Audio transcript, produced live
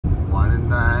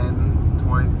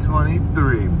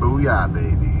2023, booyah,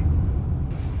 baby.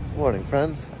 Morning,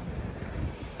 friends.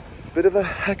 Bit of a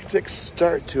hectic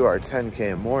start to our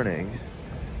 10K morning.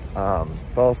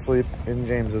 Fell asleep in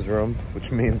James's room,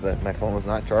 which means that my phone was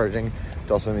not charging.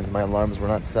 It also means my alarms were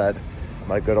not set.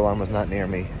 My good alarm was not near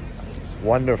me.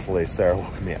 Wonderfully, Sarah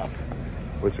woke me up,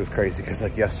 which was crazy because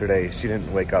like yesterday, she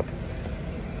didn't wake up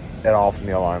at all from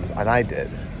the alarms, and I did.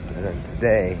 And then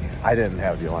today, I didn't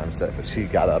have the alarm set, but she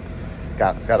got up,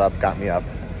 got me up.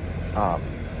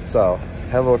 So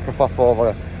had a little kerfuffle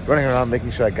of running around,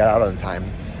 making sure I got out on time.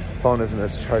 Phone isn't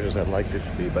as charged as I'd like it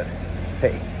to be, but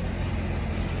hey,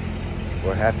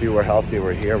 we're happy, we're healthy,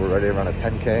 we're here, we're ready to run a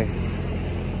 10K.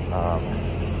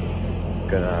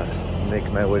 Gonna make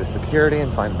my way to security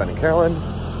and find Ben and Carolyn,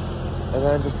 and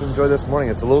then just enjoy this morning.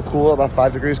 It's a little cool, about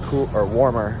 5 degrees cool or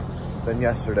warmer than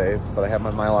yesterday, but I have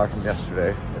my Mylar from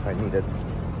yesterday if I need it.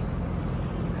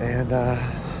 And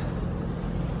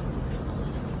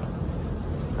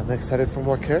I'm excited for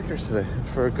more characters today,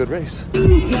 for a good race. All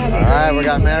right, we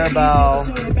got Maribel.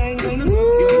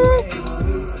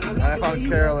 And I found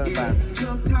Carolyn and Ben.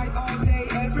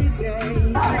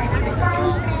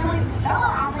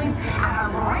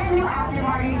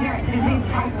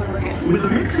 With the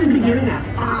mixing beginning at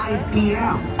 5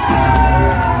 p.m.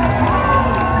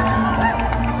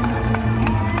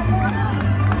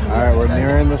 All right, we're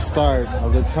nearing the start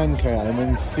of the 10K. I'm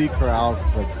in Corral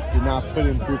because I did not put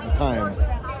in proof of time.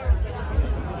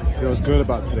 Feel good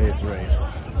about today's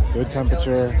race. Good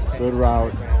temperature, good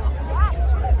route.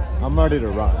 I'm ready to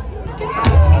run.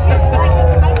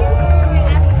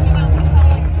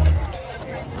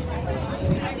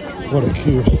 What a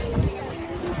queue.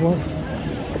 What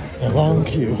a long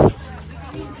queue.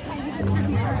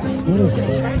 What is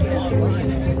this?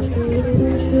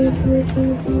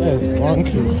 Yeah, it's a long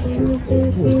queue.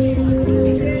 Who is it?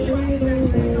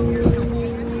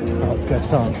 Oh, it's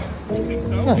Gaston.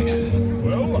 Nice.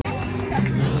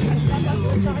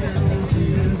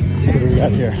 What do we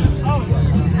got here?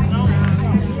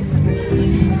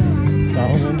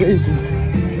 Donald and Daisy.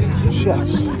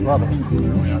 Chefs. Love it.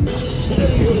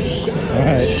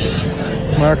 Alright.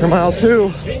 Marker mile 2. So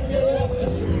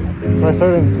I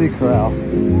started in Corral.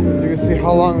 You can see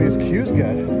how long these queues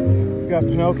get. We got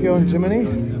Pinocchio and Jiminy.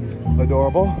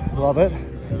 Adorable. Love it.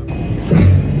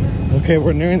 Okay,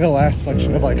 we're nearing the last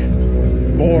section of like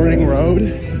boring road.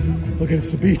 Look at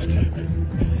it's a beast.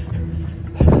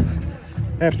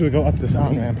 After we go up this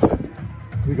on-ramp,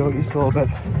 we go east a little bit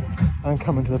and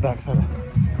come into the backside of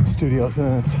Studios, and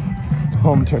then it's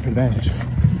home turf advantage.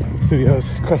 Studios,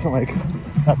 Crescent Lake,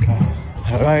 EPCOT.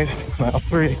 All right, mile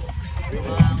 3.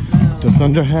 Just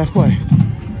under halfway.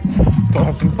 Let's go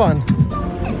have some fun.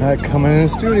 All right, coming in the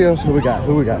Studios. Who we got?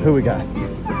 Who we got? Who we got?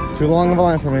 Too long of a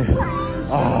line for me.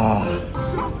 Ah,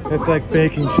 it's like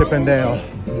baking Chip and Dale.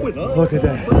 Look at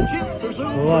that.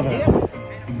 Love it.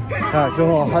 All right, do a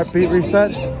little heartbeat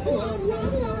reset.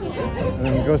 And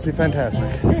then go see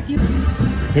Fantastic.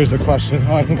 Here's the question.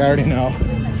 Oh, I think I already know.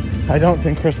 I don't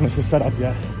think Christmas is set up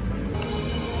yet.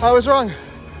 I was wrong.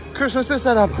 Christmas is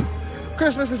set up.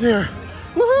 Christmas is here.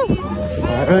 Woohoo!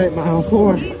 All right, mile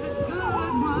 4.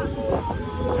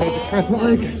 Let's head to Crescent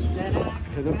Lake.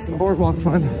 Hit up some boardwalk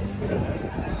fun.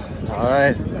 All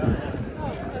right.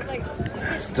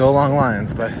 Still long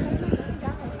lines, but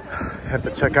have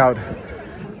to check out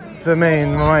the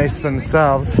main mice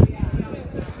themselves.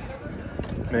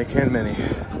 Mickey and Minnie.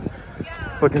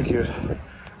 Looking cute.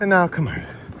 And now, come on.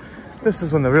 This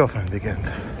is when the real fun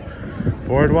begins.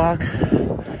 Boardwalk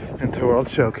into World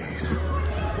Showcase.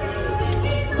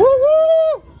 Woo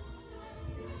woo!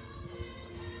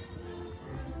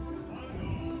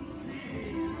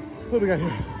 What do we got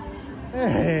here?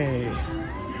 Hey!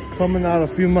 Coming out a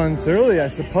few months early, I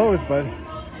suppose, but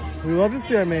we love to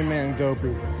see our main man,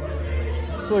 Dopey.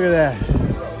 Look at that.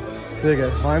 Dig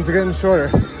it. Lines are getting shorter.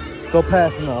 Still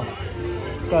passing though.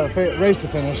 Got a race to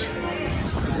finish.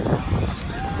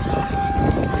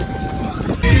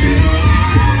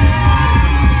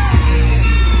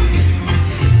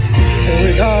 Here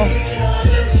we go.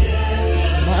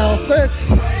 Mile 6.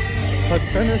 Let's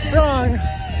finish strong.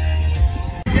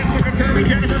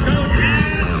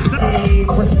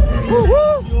 Woo woo!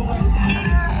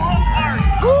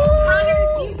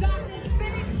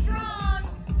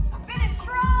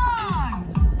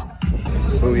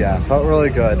 Oh yeah, felt really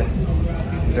good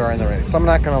during the race. So I'm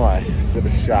not gonna lie, it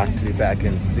was a shock to be back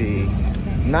in C.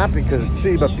 Not because it's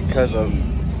C, but because of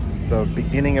the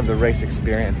beginning of the race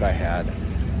experience I had.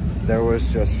 There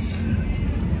was just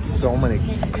so many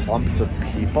clumps of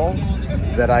people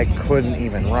that I couldn't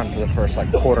even run for the first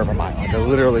like quarter of a mile. Like I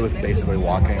literally was basically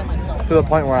walking to the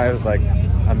point where I was like,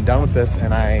 I'm done with this,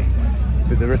 and I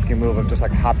did the risky move of just like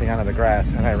hopping onto the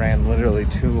grass, and I ran literally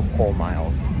 2 whole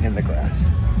miles in the grass.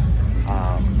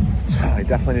 So I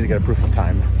definitely need to get a proof of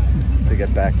time to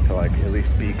get back to like at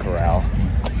least B Corral.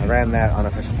 I ran that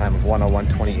unofficial time of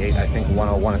 1:01:28. I think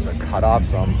 1:01 is the cutoff,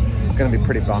 so I'm gonna be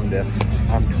pretty bummed if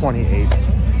I'm 28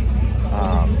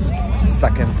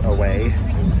 seconds away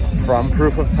from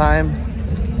proof of time.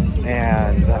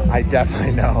 And I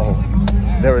definitely know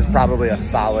there was probably a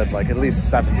solid like at least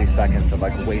 70 seconds of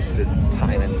like wasted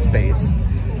time and space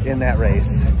in that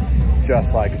race,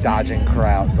 just like dodging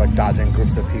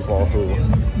groups of people who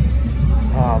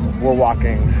were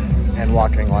walking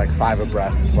like 5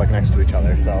 abreast, like next to each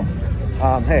other. So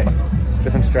hey,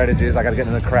 different strategies. I got to get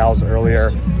into the corrals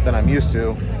earlier than I'm used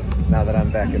to now that I'm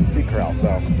back in C Corral.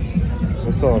 So it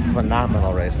was still a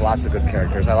phenomenal race, lots of good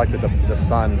characters. I liked that the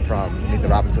son from Meet the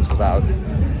Robinsons was out.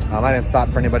 I didn't stop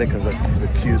for anybody because the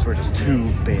queues were just too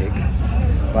big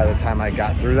by the time I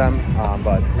got through them.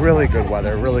 But really good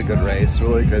weather, really good race,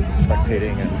 really good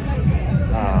spectating, and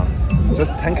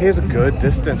just 10K is a good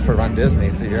distance for runDisney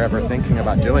if you're ever thinking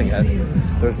about doing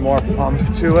it. There's more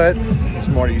oomph to it, there's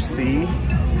more you see,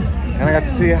 and I got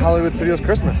to see Hollywood Studios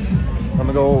Christmas. So I'm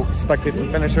gonna go spectate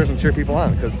some finishers and cheer people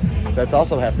on, because that's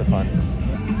also half the fun.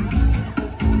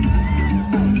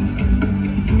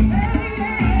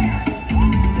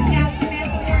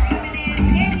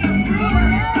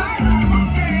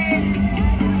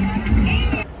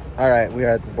 All right, we are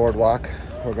at the Boardwalk.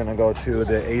 We're gonna go to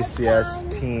the ACS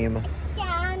team.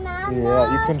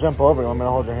 Yeah, you can jump over. You want me to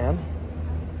hold your hand?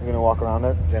 You're gonna walk around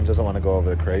it? James doesn't want to go over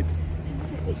the crate.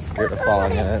 He's scared of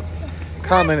falling in it.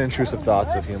 Common intrusive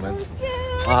thoughts of humans.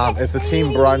 It's the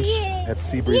team brunch at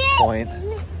Seabreeze Point.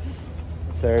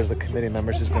 Sarah's a committee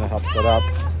member. She's gonna help set up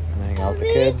and hang out with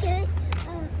the kids.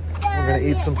 We're gonna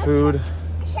eat some food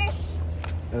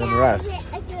and then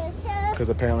rest, because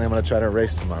apparently I'm gonna try to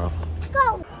race tomorrow.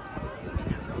 Go.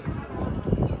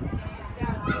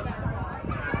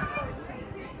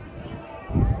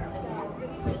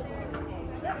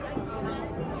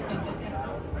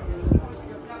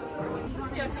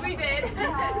 Yes, we did.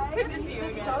 It's good to see you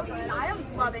again. So good. I am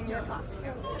loving your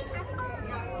costume.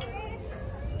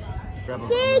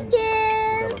 Thank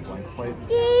you.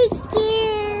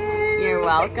 You're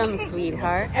welcome,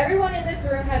 sweetheart. Everyone in this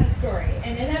room has a story,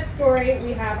 and in that story,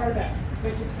 we have our villain,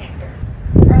 which is cancer.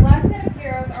 Our last set of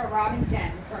heroes are Rob and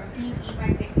Jen from Team Eat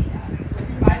My Pixie Dust,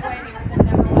 which, by the way, they were the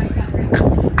 #1 fundraiser on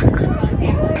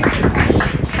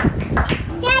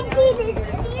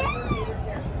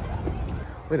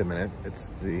Wait a minute, it's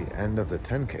the end of the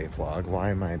 10K vlog. Why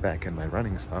am I back in my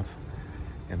running stuff?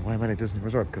 And why am I at Disney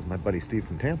Resort? Because my buddy Steve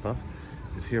from Tampa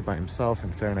is here by himself,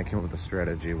 and Sarah and I came up with a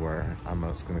strategy where I'm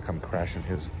just gonna come crash in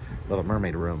his Little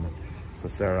Mermaid room so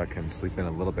Sarah can sleep in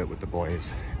a little bit with the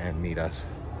boys and meet us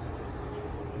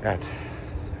at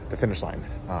the finish line,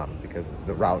 because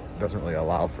the route doesn't really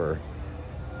allow for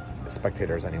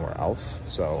spectators anywhere else.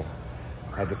 So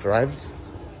I just arrived,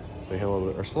 say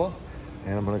hello to Ursula,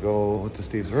 and I'm gonna go to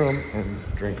Steve's room and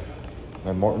drink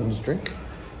my Morton's drink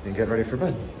and get ready for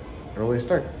bed. Early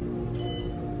start.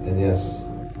 And yes,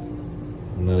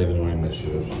 I'm not even wearing my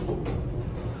shoes.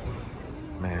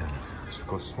 Man, I should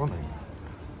go swimming.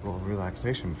 A little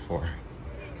relaxation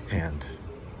beforehand.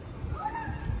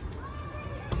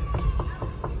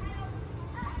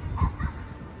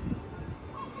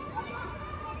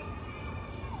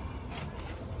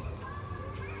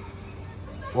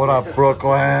 What up,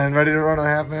 Brooklyn? Ready to run a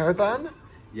half marathon?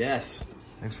 Yes.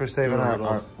 Thanks for saving Doing a our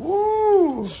little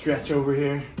woo! stretch over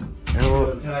here.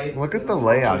 And look at the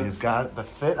layout. He's got the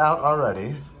fit out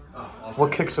already. Oh, awesome.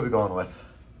 What kicks are we going with?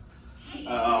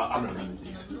 I'm gonna run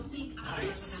these.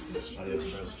 Nice. Adios,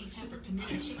 bros.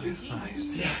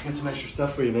 Nice. Yeah, got some extra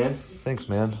stuff for you, man. Thanks,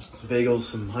 man. Some bagels,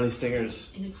 some honey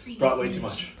stingers. Brought way too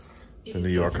much. It's a New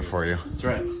Yorker for you. That's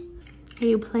right. Are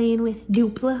you playing with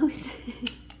Duplos?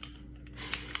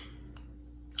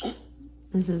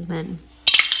 This has been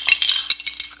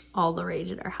all the rage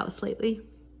at our house lately.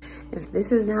 If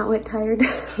this is not what tired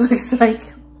looks like,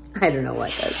 I don't know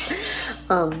what does.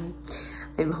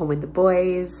 I'm home with the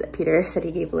boys. Peter said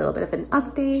he gave a little bit of an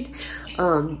update.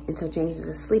 And so James is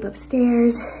asleep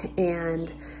upstairs,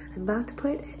 and I'm about to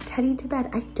put Teddy to bed.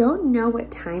 I don't know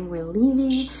what time we're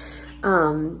leaving.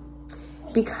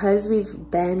 Because we've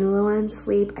been low on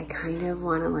sleep, I kind of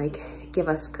want to like give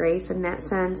us grace in that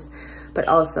sense, but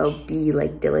also be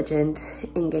like diligent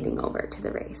in getting over to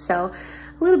the race. So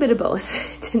a little bit of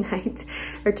both tonight,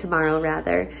 or tomorrow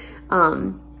rather.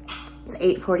 It's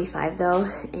 8:45 though,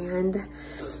 and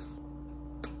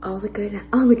all the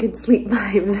good sleep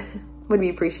vibes would be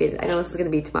appreciated. I know this is gonna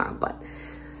be tomorrow, but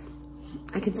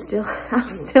I'll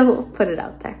still put it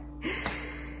out there.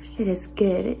 It is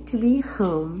good to be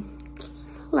home.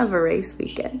 Love a race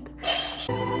weekend.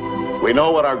 We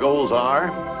know what our goals are.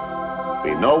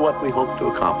 We know what we hope to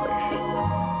accomplish.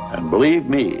 And believe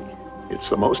me, it's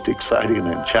the most exciting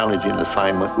and challenging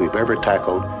assignment we've ever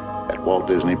tackled at Walt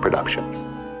Disney Productions.